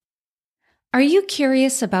Are you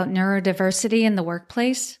curious about neurodiversity in the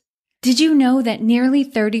workplace? Did you know that nearly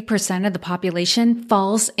 30% of the population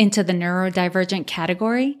falls into the neurodivergent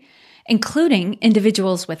category, including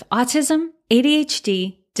individuals with autism,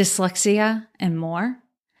 ADHD, dyslexia, and more?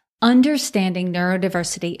 Understanding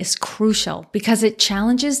neurodiversity is crucial because it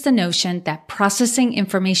challenges the notion that processing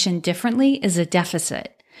information differently is a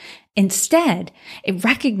deficit. Instead, it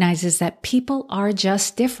recognizes that people are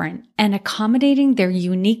just different, and accommodating their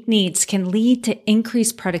unique needs can lead to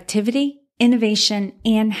increased productivity, innovation,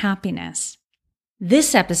 and happiness.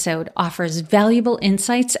 This episode offers valuable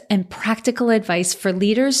insights and practical advice for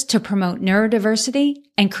leaders to promote neurodiversity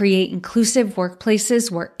and create inclusive workplaces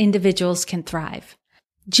where individuals can thrive.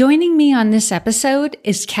 Joining me on this episode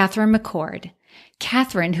is Catherine McCord.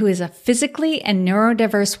 Catherine, who is a physically and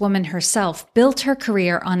neurodiverse woman herself, built her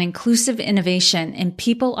career on inclusive innovation in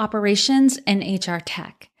people operations and HR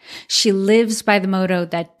tech. She lives by the motto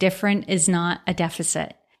that different is not a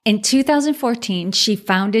deficit. In 2014, she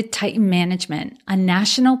founded Titan Management, a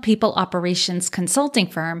national people operations consulting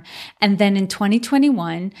firm, and then in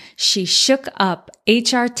 2021, she shook up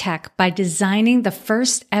HR tech by designing the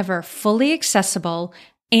first ever fully accessible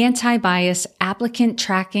anti-bias applicant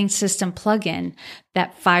tracking system plugin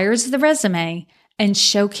that fires the resume and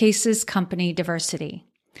showcases company diversity.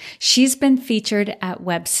 She's been featured at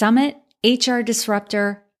Web Summit, HR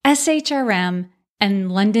Disruptor, SHRM, and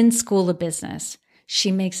London School of Business.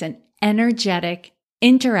 She makes an energetic,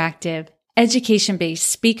 interactive, education-based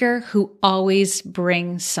speaker who always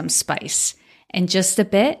brings some spice. In just a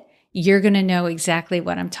bit, you're going to know exactly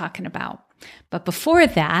what I'm talking about. But before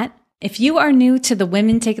that, if you are new to the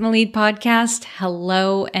Women Taking the Lead podcast,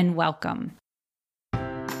 hello and welcome.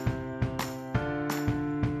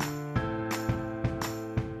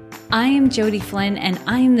 I am Jody Flynn, and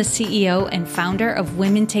I am the CEO and founder of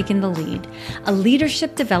Women Taking the Lead, a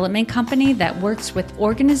leadership development company that works with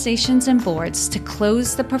organizations and boards to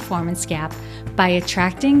close the performance gap by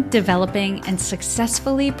attracting, developing, and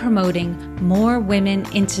successfully promoting more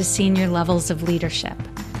women into senior levels of leadership.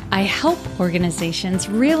 I help organizations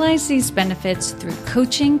realize these benefits through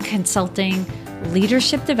coaching, consulting,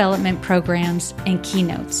 leadership development programs, and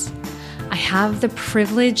keynotes. I have the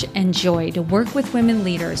privilege and joy to work with women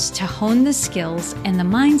leaders to hone the skills and the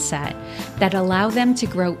mindset that allow them to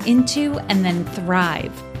grow into and then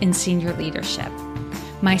thrive in senior leadership.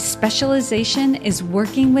 My specialization is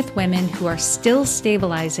working with women who are still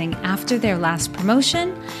stabilizing after their last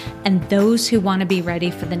promotion and those who want to be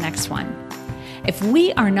ready for the next one. If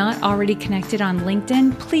we are not already connected on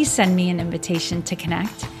LinkedIn, please send me an invitation to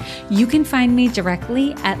connect. You can find me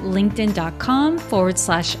directly at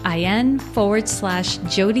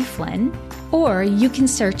linkedin.com/in/Jody Flynn, or you can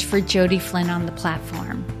search for Jody Flynn on the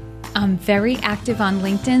platform. I'm very active on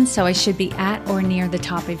LinkedIn, so I should be at or near the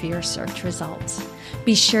top of your search results.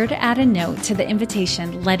 Be sure to add a note to the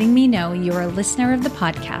invitation letting me know you're a listener of the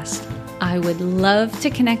podcast. I would love to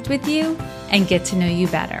connect with you and get to know you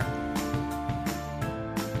better.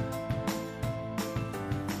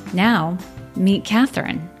 Now, meet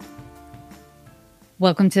Catherine.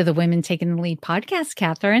 Welcome to the Women Taking the Lead podcast,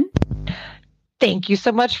 Catherine. Thank you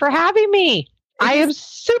so much for having me. I am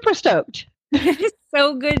super stoked. It's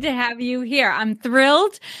so good to have you here. I'm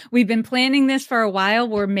thrilled. We've been planning this for a while.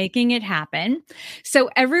 We're making it happen. So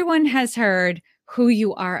everyone has heard who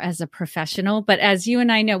you are as a professional, but as you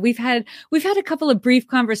and I know, we've had a couple of brief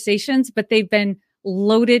conversations, but they've been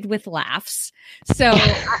loaded with laughs. So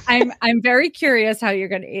I'm very curious how you're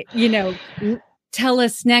going to, tell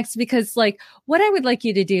us next, because what I would like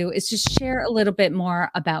you to do is just share a little bit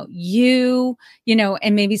more about you,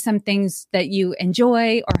 and maybe some things that you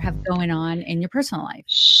enjoy or have going on in your personal life.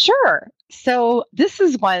 Sure. So this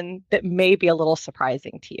is one that may be a little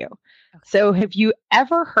surprising to you. Okay. So have you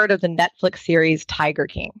ever heard of the Netflix series Tiger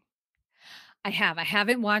King? I have. I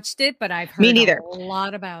haven't watched it, but I've heard a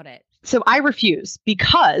lot about it. So I refuse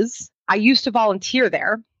because I used to volunteer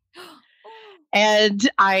there and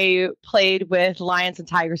I played with lions and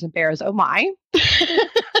tigers and bears. Oh my.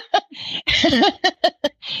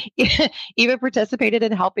 Even participated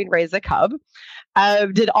in helping raise a cub.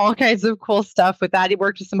 Did all kinds of cool stuff with that. He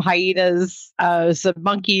worked with some hyenas, some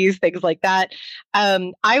monkeys, things like that.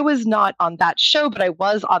 I was not on that show, but I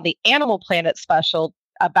was on the Animal Planet special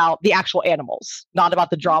about the actual animals, not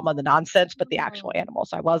about the drama and the nonsense, but the actual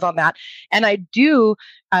animals. I was on that. And I do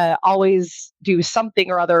always do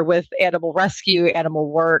something or other with animal rescue,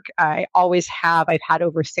 animal work. I always have. I've had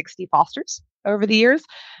over 60 fosters over the years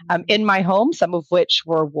in my home, some of which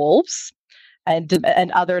were wolves and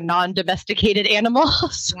other non-domesticated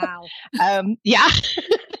animals. Wow. Yeah.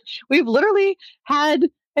 We've literally had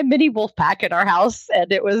a mini wolf pack in our house,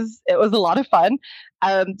 and it was a lot of fun.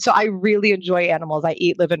 So I really enjoy animals. I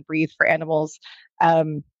eat, live, and breathe for animals.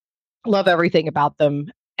 Um, love everything about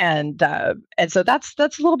them. And so that's a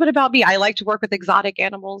little bit about me. I like to work with exotic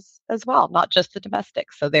animals as well, not just the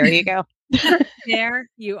domestic. So there you go. There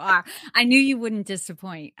you are. I knew you wouldn't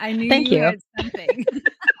disappoint. I knew Thank you you. had something.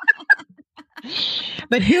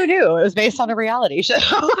 But who knew it was based on a reality show?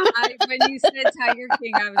 When you said Tiger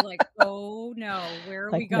King, I was like, oh no, where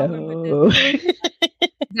are we Like, going with no. this?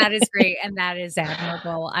 That is great. And that is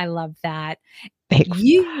admirable. I love that. Thanks.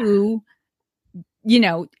 You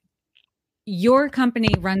know, your company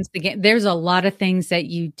runs the game. There's a lot of things that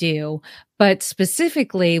you do, but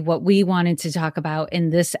specifically what we wanted to talk about in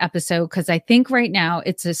this episode, because I think right now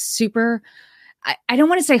it's a super, I don't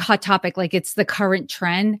want to say hot topic, like it's the current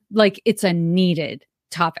trend, like it's a needed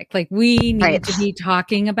topic. Like we need to be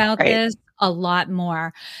talking about this a lot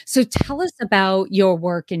more. So tell us about your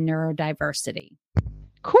work in neurodiversity.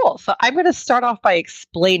 Cool. So I'm going to start off by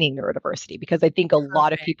explaining neurodiversity because I think a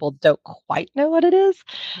lot of people don't quite know what it is.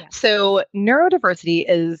 Yeah. So neurodiversity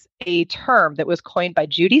is a term that was coined by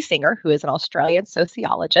Judy Singer, who is an Australian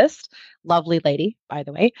sociologist, lovely lady, by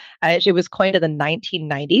the way. It was coined in the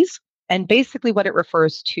 1990s. And basically what it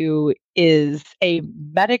refers to is a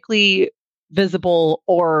medically visible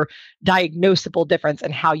or diagnosable difference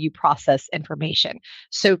in how you process information.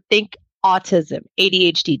 So think autism,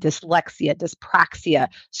 ADHD, dyslexia, dyspraxia,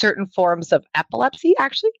 certain forms of epilepsy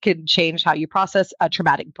actually can change how you process a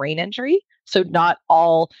traumatic brain injury. So not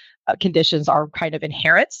all conditions are kind of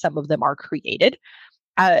inherent. Some of them are created.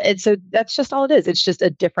 And so that's just all it is. It's just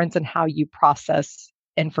a difference in how you process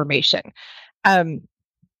information.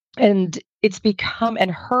 And it's become,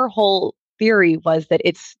 and her whole theory was that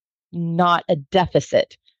it's not a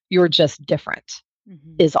deficit. You're just different,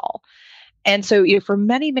 is all. And so, for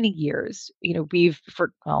many, many years,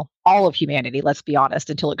 all of humanity, let's be honest,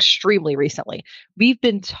 until extremely recently, we've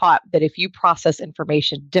been taught that if you process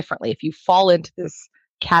information differently, if you fall into this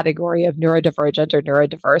category of neurodivergent or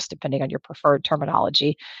neurodiverse, depending on your preferred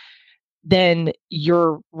terminology, then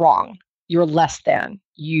you're wrong. You're less than.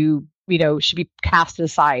 You should be cast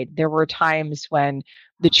aside. There were times when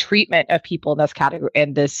the treatment of people in this category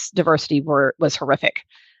and this diversity was horrific.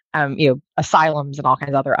 Asylums and all kinds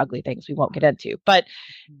of other ugly things we won't get into. But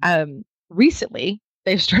recently,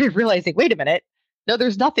 they've started realizing, wait a minute, no,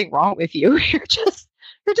 there's nothing wrong with you. You're just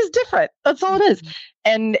different. That's all it is.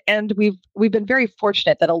 And we've been very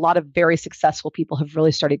fortunate that a lot of very successful people have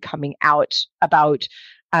really started coming out about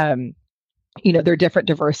their different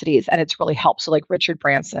diversities, and it's really helped. So like Richard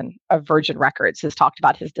Branson of Virgin Records has talked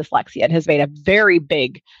about his dyslexia and has made a very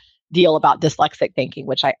big deal about dyslexic thinking,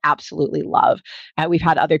 which I absolutely love. We've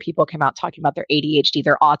had other people come out talking about their ADHD,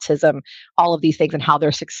 their autism, all of these things, and how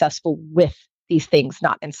they're successful with these things,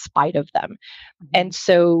 not in spite of them. And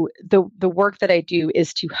so the work that I do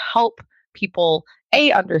is to help people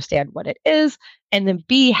A, understand what it is, and then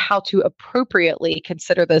B, how to appropriately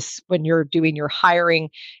consider this when you're doing your hiring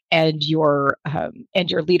and your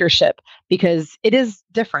leadership, because it is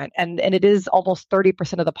different, and it is almost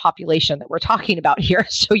 30% of the population that we're talking about here.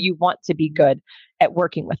 So you want to be good at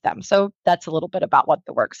working with them. So that's a little bit about what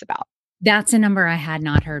the work's about. That's a number I had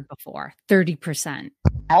not heard before. 30%.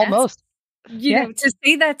 Almost. To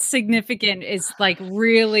say that's significant is like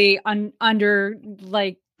really under,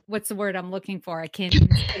 like, what's the word I'm looking for? I can't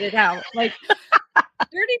even spit it out. Like 30%.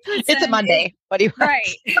 It's a Monday. What do you want?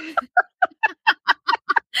 Right.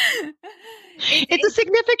 It's a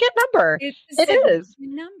significant number. It is.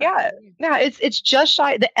 Number. Yeah. Yeah. It's just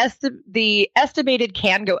shy. The estimated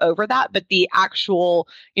can go over that, but the actual,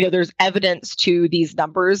 there's evidence to these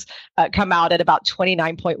numbers come out at about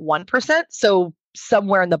 29.1%. So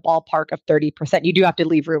somewhere in the ballpark of 30%. You do have to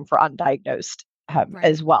leave room for undiagnosed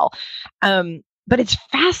as well. But it's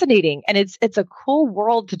fascinating, and it's a cool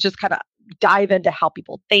world to just kind of dive into how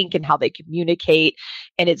people think and how they communicate.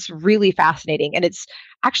 And it's really fascinating. And it's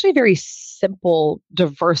actually a very simple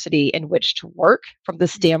diversity in which to work from the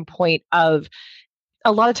standpoint of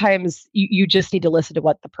a lot of times you just need to listen to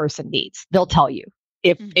what the person needs. They'll tell you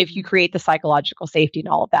if you create the psychological safety and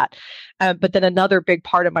all of that. But then another big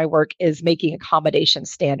part of my work is making accommodation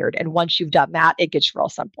standard. And once you've done that, it gets real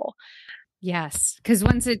simple. Yes, because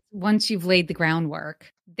once you've laid the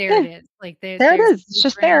groundwork, there it is. Like there it is. It's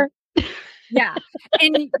just there. Yeah.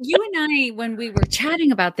 And you and I, when we were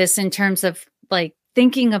chatting about this in terms of like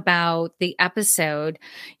thinking about the episode,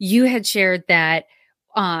 you had shared that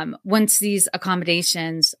once these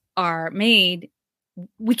accommodations are made,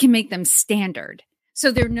 we can make them standard.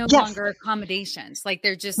 So they're no longer accommodations. Like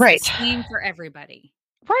they're just the same for everybody.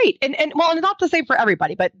 Right. And well, and not the same for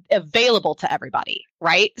everybody, but available to everybody,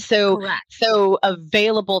 right? Correct. So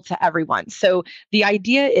available to everyone. So the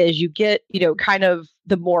idea is you get, kind of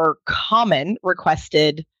the more common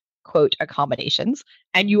requested quote accommodations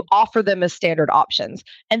and you offer them as standard options.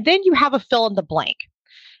 And then you have a fill in the blank.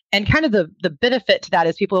 And kind of the benefit to that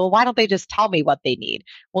is people, well, why don't they just tell me what they need?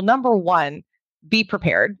 Well, number one, be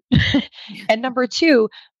prepared. And number two,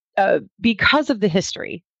 because of the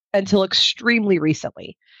history until extremely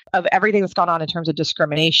recently of everything that's gone on in terms of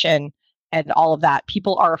discrimination and all of that,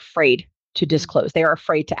 people are afraid to disclose. They are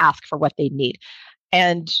afraid to ask for what they need.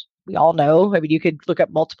 And we all know, I mean, you could look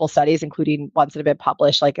at multiple studies, including ones that have been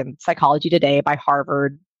published, like in Psychology Today by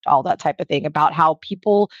Harvard, all that type of thing, about how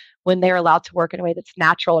people, when they're allowed to work in a way that's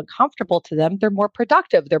natural and comfortable to them, they're more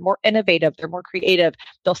productive, they're more innovative, they're more creative,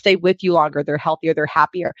 they'll stay with you longer, they're healthier, they're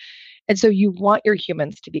happier. And so you want your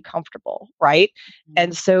humans to be comfortable, right? Mm-hmm.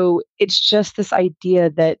 And so it's just this idea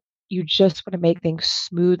that you just want to make things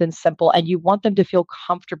smooth and simple, and you want them to feel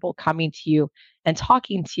comfortable coming to you and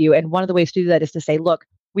talking to you. And one of the ways to do that is to say, look,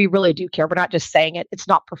 we really do care. We're not just saying it. It's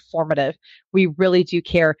not performative. We really do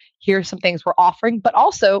care. Here's some things we're offering, but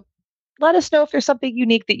also let us know if there's something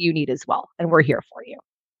unique that you need as well. And we're here for you.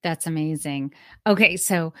 That's amazing. Okay.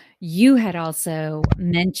 So you had also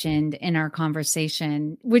mentioned in our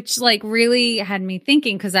conversation, which like really had me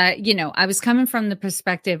thinking, because I was coming from the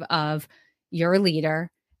perspective of you're a leader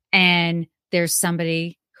and there's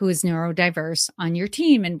somebody who is neurodiverse on your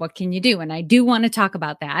team and what can you do? And I do want to talk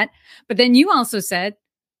about that. But then you also said,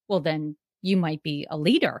 well, then you might be a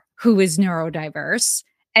leader who is neurodiverse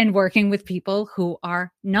and working with people who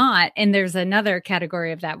are not. And there's another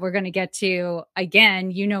category of that we're going to get to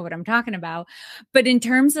again, you know what I'm talking about. But in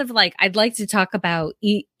terms of like, I'd like to talk about,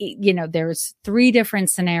 there's 3 different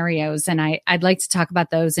scenarios and I'd like to talk about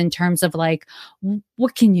those in terms of like,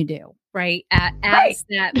 what can you do, right? As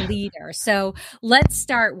that leader. So let's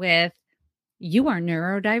start with, you are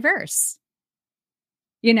neurodiverse.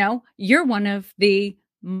 You're one of the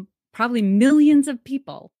probably millions of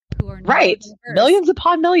people who are right. Millions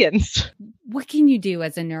upon millions. What can you do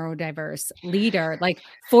as a neurodiverse leader, like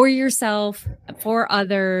for yourself, for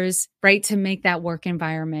others, right? To make that work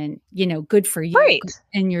environment, good for you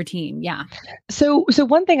and your team. Yeah. So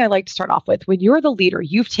one thing I like to start off with, when you're the leader,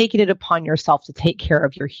 you've taken it upon yourself to take care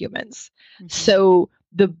of your humans. Mm-hmm. So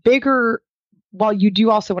the bigger, while you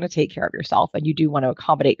do also want to take care of yourself and you do want to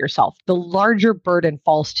accommodate yourself, the larger burden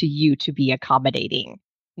falls to you to be accommodating,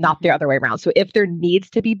 not the other way around. So if there needs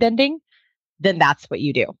to be bending, then that's what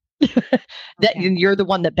you do. That you're the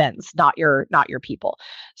one that bends, not your people.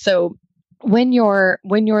 So when you're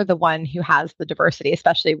the one who has the diversity,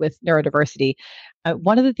 especially with neurodiversity,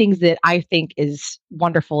 one of the things that I think is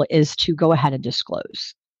wonderful is to go ahead and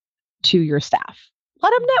disclose to your staff.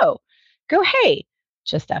 Let them know. Go, hey,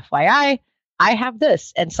 just FYI, I have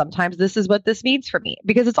this, and sometimes this is what this means for me,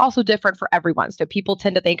 because it's also different for everyone. So people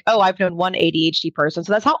tend to think, oh, I've known one ADHD person,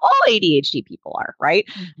 so that's how all ADHD people are, right?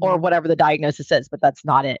 Mm-hmm. Or whatever the diagnosis is, but that's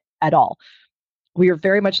not it at all. We are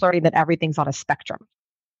very much learning that everything's on a spectrum,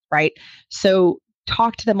 right? So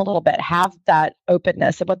talk to them a little bit, have that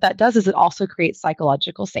openness. And what that does is it also creates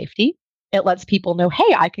psychological safety. It lets people know,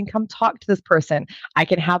 hey, I can come talk to this person. I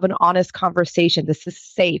can have an honest conversation. This is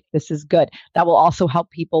safe. This is good. That will also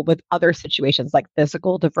help people with other situations like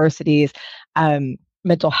physical diversities,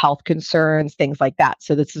 mental health concerns, things like that.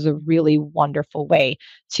 So this is a really wonderful way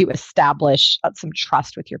to establish some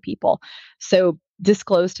trust with your people. So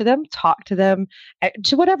disclose to them, talk to them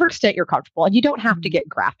to whatever extent you're comfortable, and you don't have to get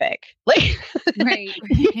graphic. Like, right.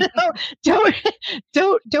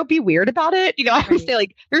 Don't be weird about it. I always say,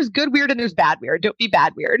 like, there's good weird and there's bad weird. Don't be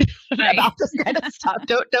bad weird about this kind of stuff.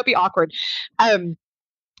 Don't be awkward.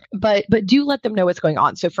 But do let them know what's going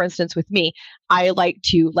on. So for instance, with me, I like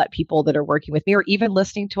to let people that are working with me or even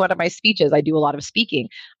listening to one of my speeches, I do a lot of speaking,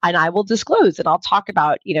 and I will disclose and I'll talk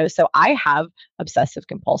about, so I have obsessive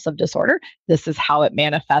compulsive disorder. This is how it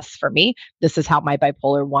manifests for me. This is how my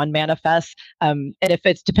bipolar 1 manifests. And if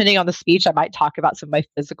it's depending on the speech, I might talk about some of my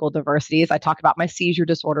physical diversities. I talk about my seizure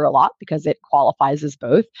disorder a lot because it qualifies as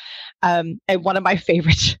both. And one of my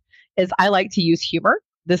favorites is I like to use humor.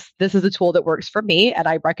 This is a tool that works for me, and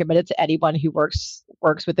I recommend it to anyone who works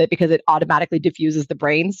with it because it automatically diffuses the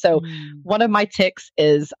brain. So one of my tics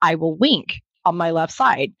is I will wink on my left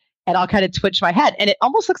side and I'll kind of twitch my head, and it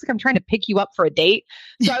almost looks like I'm trying to pick you up for a date.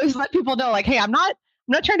 So I always let people know, like, hey, I'm not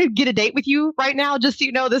trying to get a date with you right now. Just so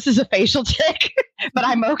you know, this is a facial tic, but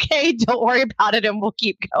I'm okay. Don't worry about it, and we'll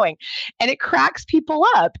keep going. And it cracks people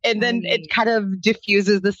up, and then it kind of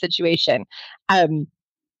diffuses the situation.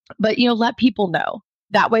 But let people know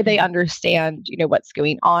That way they understand, what's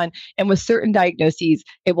going on. And with certain diagnoses,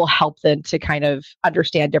 it will help them to kind of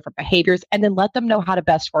understand different behaviors and then let them know how to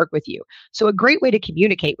best work with you. So a great way to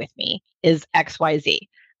communicate with me is XYZ.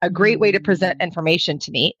 A great way to present information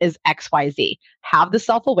to me is XYZ. Have the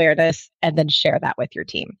self-awareness and then share that with your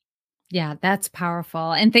team. Yeah, that's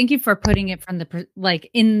powerful. And thank you for putting it from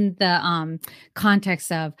in the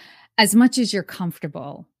context of as much as you're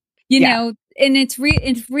comfortable, know, and it's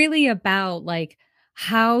really about like,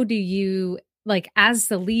 how do you, like, as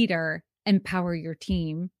the leader, empower your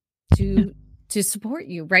team to support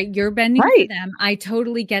you, right? You're bending for them. I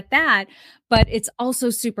totally get that. But it's also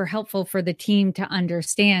super helpful for the team to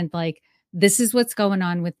understand, like, this is what's going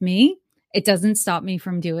on with me. It doesn't stop me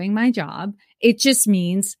from doing my job. It just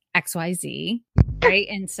means XYZ, right?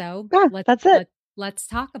 And so that's it. Let's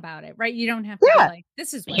talk about it, right? You don't have to be like,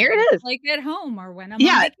 this is what here it is, like at home or when I'm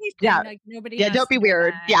on vacation. Like nobody. Don't be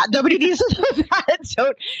weird. Nobody needs to know that.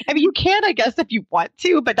 Don't. I mean, you can, I guess, if you want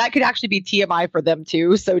to, but that could actually be TMI for them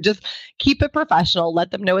too. So just keep it professional.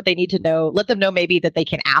 Let them know what they need to know. Let them know maybe that they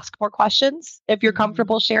can ask more questions if you're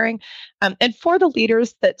comfortable sharing. And for the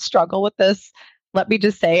leaders that struggle with this, let me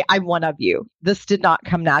just say, I'm one of you. This did not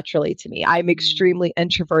come naturally to me. I'm extremely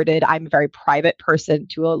introverted. I'm a very private person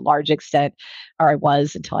to a large extent, or I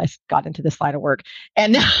was until I got into this line of work.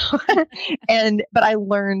 And but I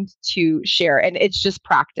learned to share, and it's just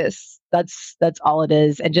practice. That's all it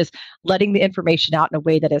is, and just letting the information out in a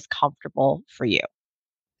way that is comfortable for you.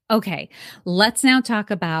 Okay, let's now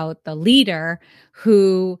talk about the leader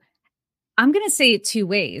who, I'm going to say it two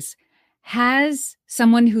ways, has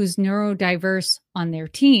someone who's neurodiverse on their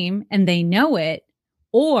team and they know it,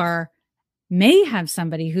 or may have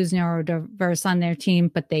somebody who's neurodiverse on their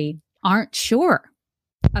team, but they aren't sure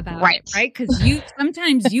about it, right? Because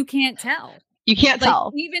sometimes you can't tell. You can't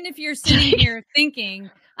tell. Even if you're sitting here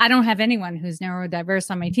thinking, I don't have anyone who's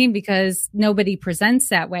neurodiverse on my team because nobody presents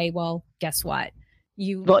that way. Well, guess what?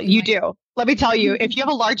 You do. Let me tell you, if you have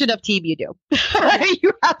a large enough team, you do.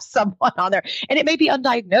 You have someone on there, and it may be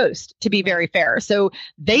undiagnosed, to be very fair. So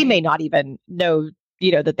they may not even know,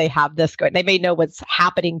 that they have this going. They may know what's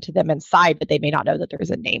happening to them inside, but they may not know that there's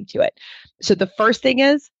a name to it. So the first thing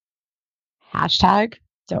is hashtag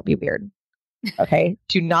don't be weird. Okay.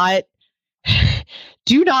 Do not,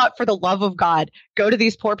 for the love of God, go to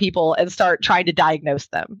these poor people and start trying to diagnose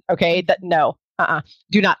them. Okay.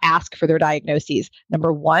 Do not ask for their diagnoses.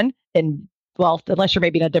 Number one, unless you're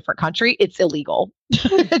maybe in a different country, it's illegal.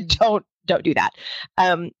 Don't do that.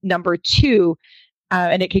 Number two,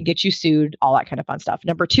 and it can get you sued, all that kind of fun stuff.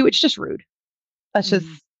 Number two, it's just rude.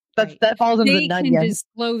 That falls into the none. They can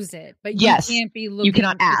disclose it, but you can't be looking. You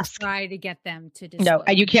cannot ask. Try to get them to disclose. No,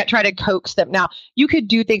 and you can't try to coax them. Now, you could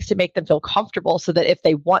do things to make them feel comfortable so that if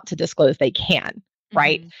they want to disclose, they can.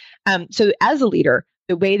 Right. So as a leader,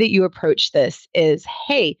 the way that you approach this is,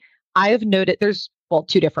 hey, I've noted there's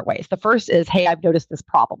two different ways. The first is, hey, I've noticed this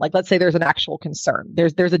problem. Like, let's say there's an actual concern.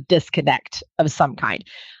 There's a disconnect of some kind.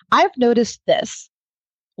 I've noticed this.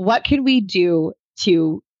 What can we do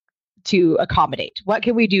to accommodate? What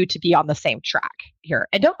can we do to be on the same track here?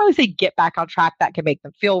 And don't really say get back on track. That can make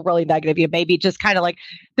them feel really negative. Maybe just kind of like,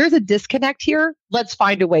 there's a disconnect here. Let's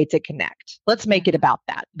find a way to connect. Let's make it about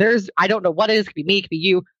that. I don't know what it is. It could be me, it could be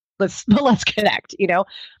you. Let's connect,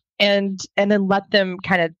 and then let them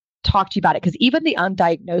kind of talk to you about it. Because even the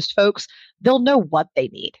undiagnosed folks, they'll know what they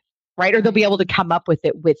need, right? Or they'll be able to come up with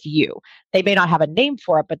it with you. They may not have a name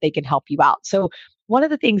for it, but they can help you out. So one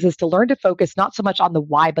of the things is to learn to focus not so much on the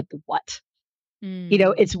why, but the what.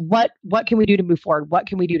 It's what can we do to move forward? What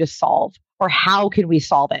can we do to solve? Or how can we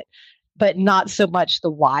solve it? But not so much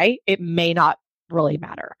the why. It may not really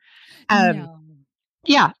matter. No.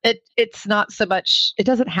 Yeah, it's not so much, it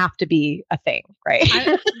doesn't have to be a thing, right?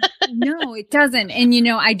 No, it doesn't. And,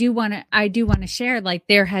 I do want to share, like,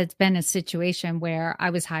 there has been a situation where I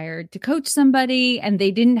was hired to coach somebody and they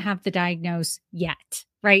didn't have the diagnose yet,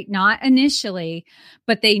 right? Not initially,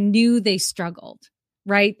 but they knew they struggled,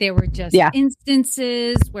 right? There were just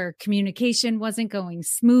instances where communication wasn't going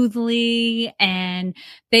smoothly and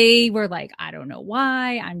they were like, I don't know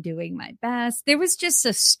why, I'm doing my best. There was just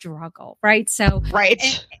a struggle, right? So,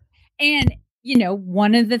 and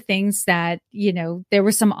one of the things that, there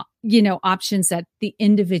were some, options that the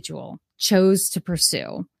individual chose to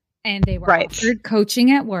pursue, and they were offered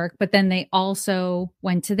coaching at work, but then they also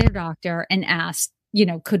went to their doctor and asked,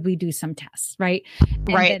 could we do some tests? Right. And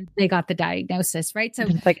then they got the diagnosis. Right. So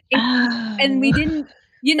it's like, and we didn't,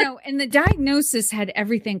 and the diagnosis had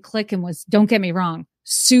everything click and was, don't get me wrong,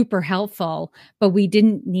 super helpful, but we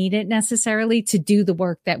didn't need it necessarily to do the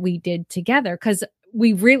work that we did together. Cause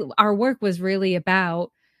our work was really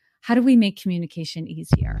about how do we make communication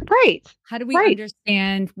easier? Right. How do we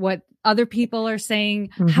understand what other people are saying?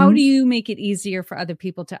 How do you make it easier for other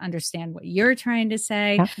people to understand what you're trying to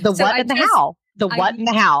say? Yeah. The what and the how. The what and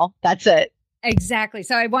the how. That's it. Exactly.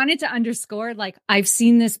 So I wanted to underscore, like, I've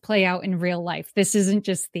seen this play out in real life. This isn't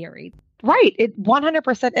just theory. Right. It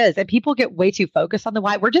 100% is. And people get way too focused on the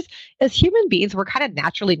why. We're just, as human beings, we're kind of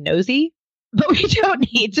naturally nosy, but we don't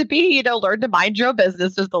need to be, learn to mind your own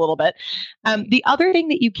business just a little bit. The other thing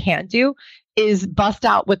that you can do is bust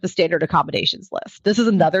out with the standard accommodations list. This is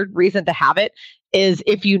another reason to have it, is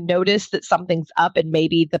if you notice that something's up and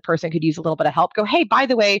maybe the person could use a little bit of help, go, hey, by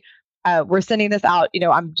the way, we're sending this out.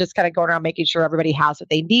 I'm just kind of going around making sure everybody has what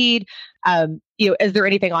they need. Is there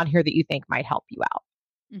anything on here that you think might help you out?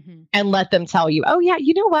 And let them tell you, oh yeah,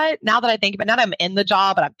 you know what? Now that I think about it, now that I'm in the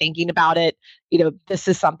job and I'm thinking about it, this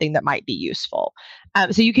is something that might be useful.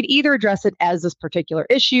 So you can either address it as this particular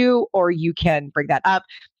issue, or you can bring that up.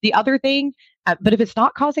 The other thing, but if it's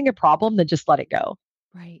not causing a problem, then just let it go.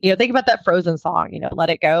 Right. Think about that Frozen song, let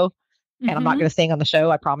it go. And I'm not going to sing on the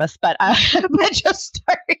show, I promise. But but just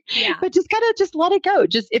let it go.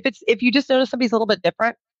 Just if you just notice somebody's a little bit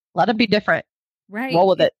different, let them be different. Right. Roll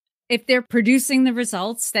with it. If they're producing the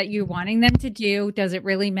results that you're wanting them to do, does it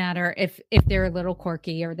really matter if they're a little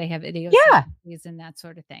quirky or they have idiosyncrasies and that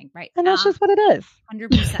sort of thing? Right. And that's just what it is.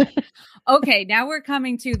 100%. Okay. Now we're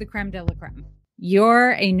coming to the creme de la creme.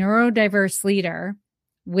 You're a neurodiverse leader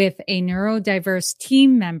with a neurodiverse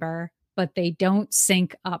team member, but they don't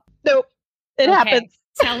sync up. Nope. It happens.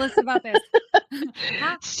 Tell us about this.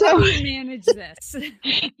 How do you manage this?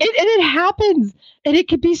 It happens, and it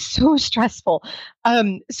can be so stressful.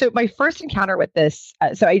 So my first encounter with this,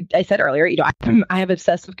 so I said earlier, I have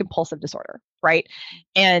obsessive compulsive disorder, right?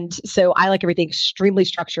 And so I like everything extremely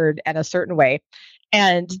structured and a certain way.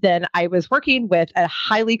 And then I was working with a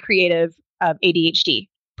highly creative ADHD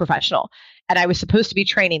professional, and I was supposed to be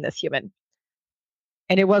training this human,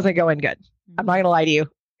 and it wasn't going good. I'm not going to lie to you.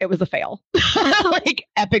 It was a fail, like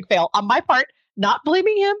epic fail on my part, not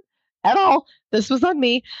blaming him at all. This was on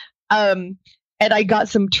me. And I got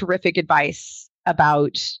some terrific advice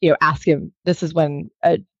about, ask him. This is when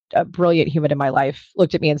a brilliant human in my life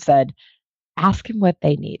looked at me and said, ask him what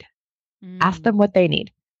they need. Ask them what they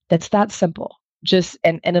need. That's that simple. Just,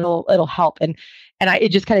 and it'll help. And it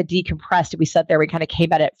just kind of decompressed. And we sat there, we kind of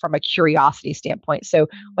came at it from a curiosity standpoint. So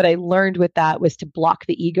what I learned with that was to block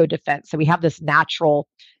the ego defense. So we have this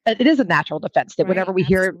it is a natural defense that whenever we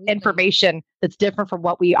hear information that's different from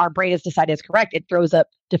what our brain has decided is correct, it throws up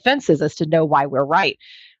defenses as to know why we're right.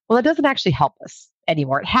 Well, it doesn't actually help us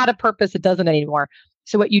anymore. It had a purpose. It doesn't anymore.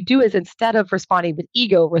 So what you do is, instead of responding with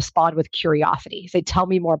ego, respond with curiosity. Say, tell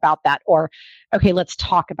me more about that. Or, okay, let's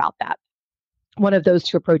talk about that. One of those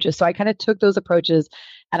two approaches. So I kind of took those approaches,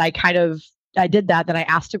 and I did that. Then I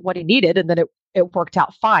asked him what he needed, and then it worked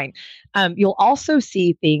out fine. You'll also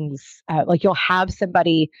see things like you'll have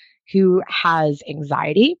somebody who has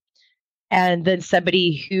anxiety, and then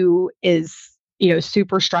somebody who is,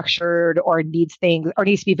 super structured or needs things or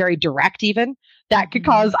needs to be very direct even. That could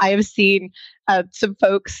cause, I have seen some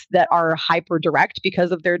folks that are hyper direct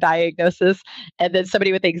because of their diagnosis, and then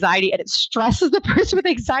somebody with anxiety, and it stresses the person with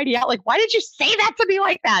anxiety out. Like, why did you say that to me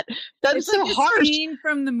like that? That's it's so like harsh. Scene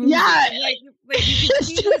from the movie. Yeah. Like you can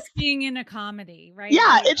see this being in a comedy, right? Yeah,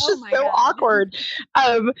 like, it's just so awkward.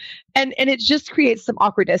 And it just creates some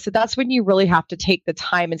awkwardness. So that's when you really have to take the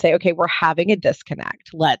time and say, okay, we're having a disconnect.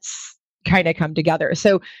 Let's kind of come together.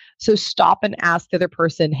 So stop and ask the other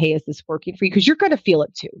person, hey, is this working for you? Because you're going to feel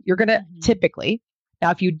it too. You're going to typically.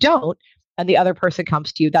 Now, if you don't, and the other person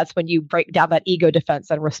comes to you, that's when you break down that ego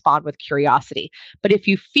defense and respond with curiosity. But if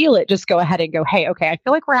you feel it, just go ahead and go, hey, okay, I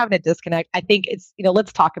feel like we're having a disconnect. I think it's,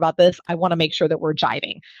 let's talk about this. I want to make sure that we're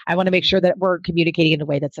jiving. I want to make sure that we're communicating in a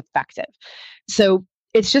way that's effective. So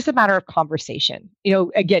it's just a matter of conversation.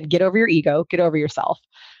 Again, get over your ego, get over yourself.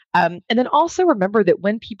 And then also remember that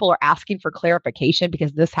when people are asking for clarification,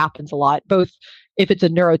 because this happens a lot, both if it's a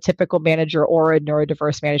neurotypical manager or a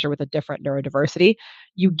neurodiverse manager with a different neurodiversity,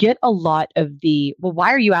 you get a lot of well,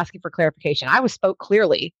 why are you asking for clarification? I spoke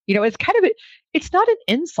clearly. It's kind of, it's not an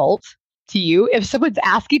insult to you if someone's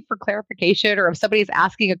asking for clarification, or if somebody's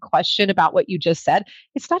asking a question about what you just said.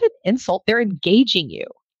 It's not an insult. They're engaging you.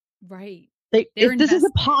 Right. This is a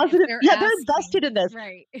positive. They're invested in this.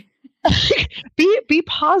 Right. be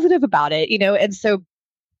positive about it, and so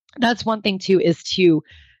that's one thing too, is to,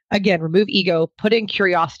 again, remove ego, put in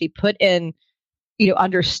curiosity, put in,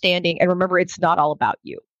 understanding, and remember, it's not all about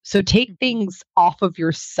you. So take things off of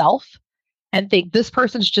yourself and think, this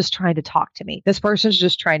person's just trying to talk to me. This person's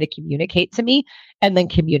just trying to communicate to me, and then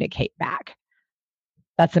communicate back.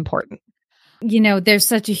 That's important. There's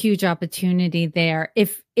such a huge opportunity there.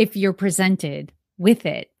 If you're presented with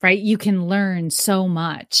it, right? You can learn so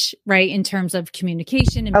much, right? In terms of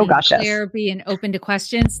communication and being clear, being open to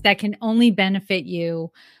questions that can only benefit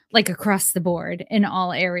you like across the board in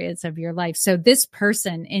all areas of your life. So this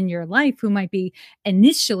person in your life who might be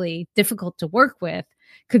initially difficult to work with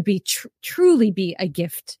could be truly be a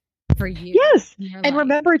gift for you. Yes. And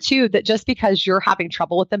remember too, that just because you're having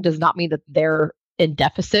trouble with them does not mean that they're in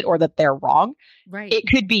deficit or that they're wrong. Right. It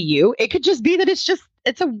could be you. It could just be that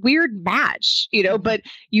it's a weird match, but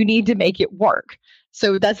you need to make it work.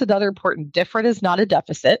 So that's another important. Different is not a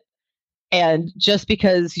deficit. And just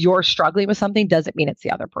because you're struggling with something doesn't mean it's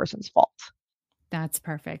the other person's fault. That's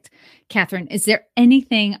perfect. Catherine, is there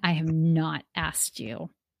anything I have not asked you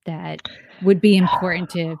that would be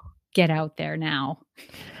important to get out there now?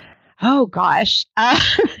 Oh gosh.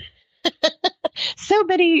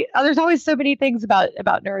 There's always so many things about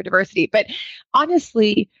neurodiversity, but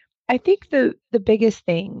honestly, I think the biggest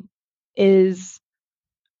thing is,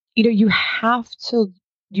 you have to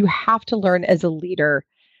learn as a leader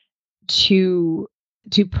to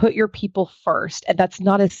put your people first. And that's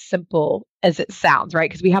not as simple as it sounds, right?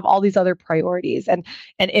 Because we have all these other priorities. And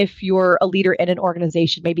if you're a leader in an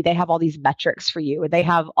organization, maybe they have all these metrics for you and they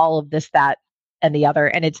have all of this, that, and the other.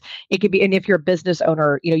 And it could be, and if you're a business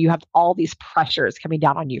owner, you have all these pressures coming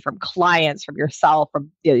down on you from clients, from yourself, from,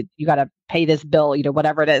 you got to pay this bill,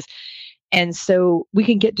 whatever it is. And so we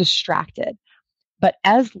can get distracted. But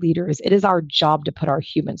as leaders, it is our job to put our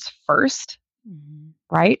humans first,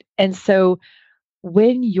 right? And so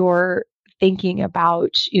when you're thinking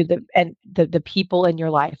about the people in your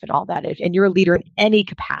life and all that, and you're a leader in any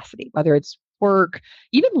capacity, whether it's work,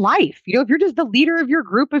 even life, if you're just the leader of your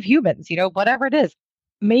group of humans, whatever it is,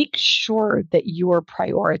 make sure that you're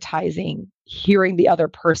prioritizing hearing the other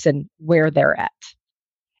person where they're at.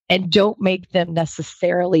 And don't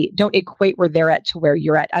equate where they're at to where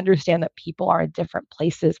you're at. Understand that people are in different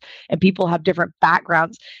places and people have different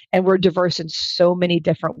backgrounds and we're diverse in so many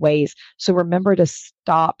different ways. So remember to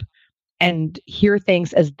stop and hear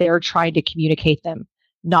things as they're trying to communicate them,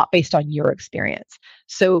 not based on your experience.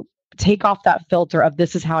 So take off that filter of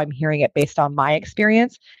this is how I'm hearing it based on my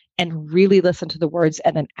experience and really listen to the words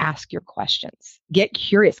and then ask your questions. Get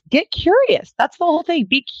curious. That's the whole thing.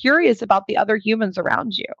 Be curious about the other humans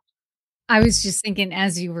around you. I was just thinking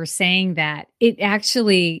as you were saying that, it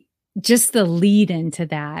actually, just the lead into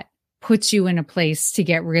that puts you in a place to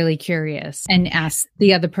get really curious and ask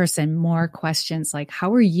the other person more questions like,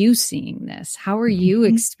 how are you seeing this? How are you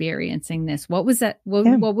experiencing this? What was that? What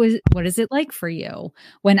is it like for you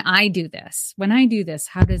when I do this?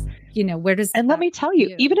 How does, where does, and let me tell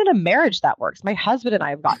you, even in a marriage that works. My husband and I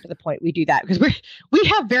have gotten to the point we do that because we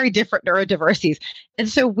have very different neurodiversities. And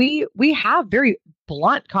so we have very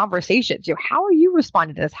blunt conversations. How are you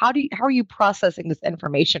responding to this? How are you processing this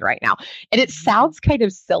information right now? And it sounds kind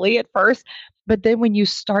of silly at first, but then when you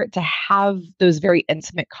start to have those very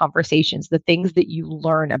intimate conversations, the things that you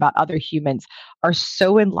learn about other humans are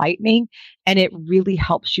so enlightening, and it really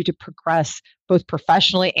helps you to progress both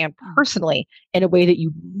professionally and personally in a way that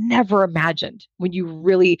you never imagined. When you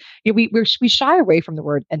really, we shy away from the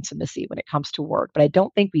word intimacy when it comes to work, but I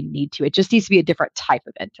don't think we need to. It just needs to be a different type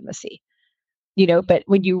of intimacy. But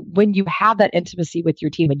when you have that intimacy with your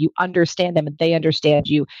team and you understand them and they understand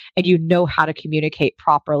you and you know how to communicate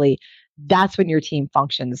properly, that's when your team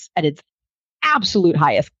functions at its absolute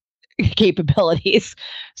highest capabilities.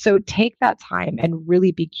 So take that time and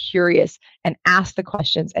really be curious and ask the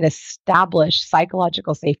questions and establish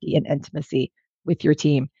psychological safety and intimacy with your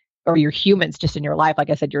team or your humans just in your life. Like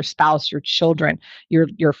I said, your spouse, your children,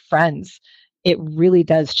 your friends. It really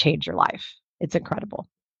does change your life. It's incredible.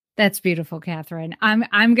 That's beautiful, Catherine.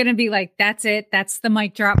 I'm going to be like, that's it. That's the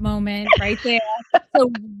mic drop moment right there.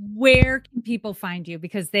 So where can people find you?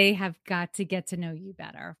 Because they have got to get to know you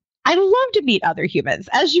better. I love to meet other humans,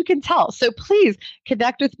 as you can tell. So please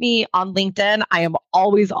connect with me on LinkedIn. I am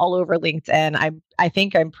always all over LinkedIn. I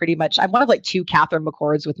think I'm one of like two Catherine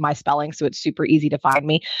McCords with my spelling, so it's super easy to find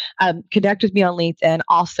me. Connect with me on LinkedIn.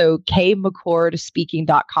 Also,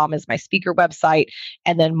 kmccordspeaking.com is my speaker website.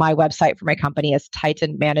 And then my website for my company is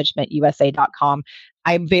titanmanagementusa.com.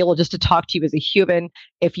 I'm available just to talk to you as a human.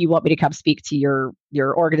 If you want me to come speak to your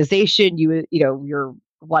organization, your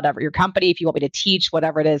whatever, your company, if you want me to teach,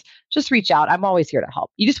 whatever it is, just reach out. I'm always here to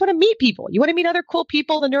help. You just want to meet people. You want to meet other cool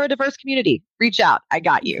people in the neurodiverse community. Reach out. I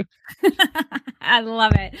got you. I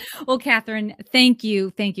love it. Well, Catherine, thank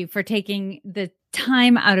you. Thank you for taking the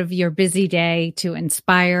time out of your busy day to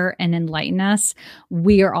inspire and enlighten us.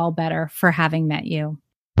 We are all better for having met you.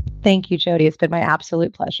 Thank you, Jody. It's been my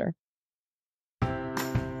absolute pleasure.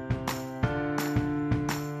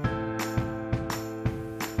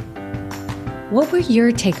 What were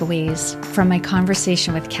your takeaways from my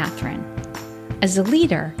conversation with Catherine? As a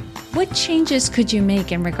leader, what changes could you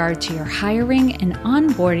make in regard to your hiring and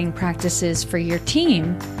onboarding practices for your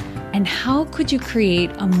team? And how could you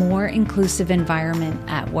create a more inclusive environment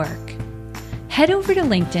at work? Head over to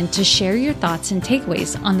LinkedIn to share your thoughts and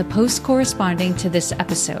takeaways on the post corresponding to this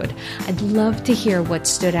episode. I'd love to hear what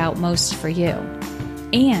stood out most for you.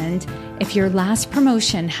 And if your last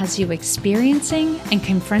promotion has you experiencing and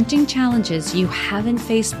confronting challenges you haven't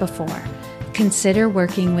faced before, consider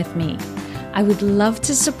working with me. I would love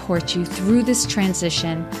to support you through this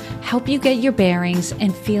transition, help you get your bearings,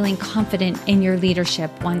 and feeling confident in your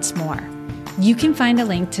leadership once more. You can find a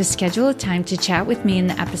link to schedule a time to chat with me in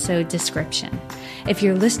the episode description. If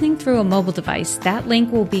you're listening through a mobile device, that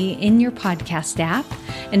link will be in your podcast app.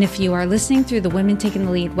 And if you are listening through the Women Taking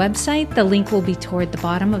the Lead website, the link will be toward the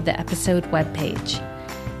bottom of the episode webpage.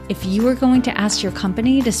 If you are going to ask your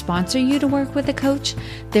company to sponsor you to work with a coach,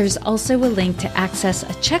 there's also a link to access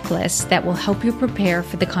a checklist that will help you prepare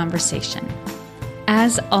for the conversation.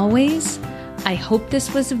 As always, I hope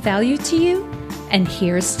this was of value to you, and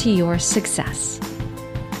here's to your success.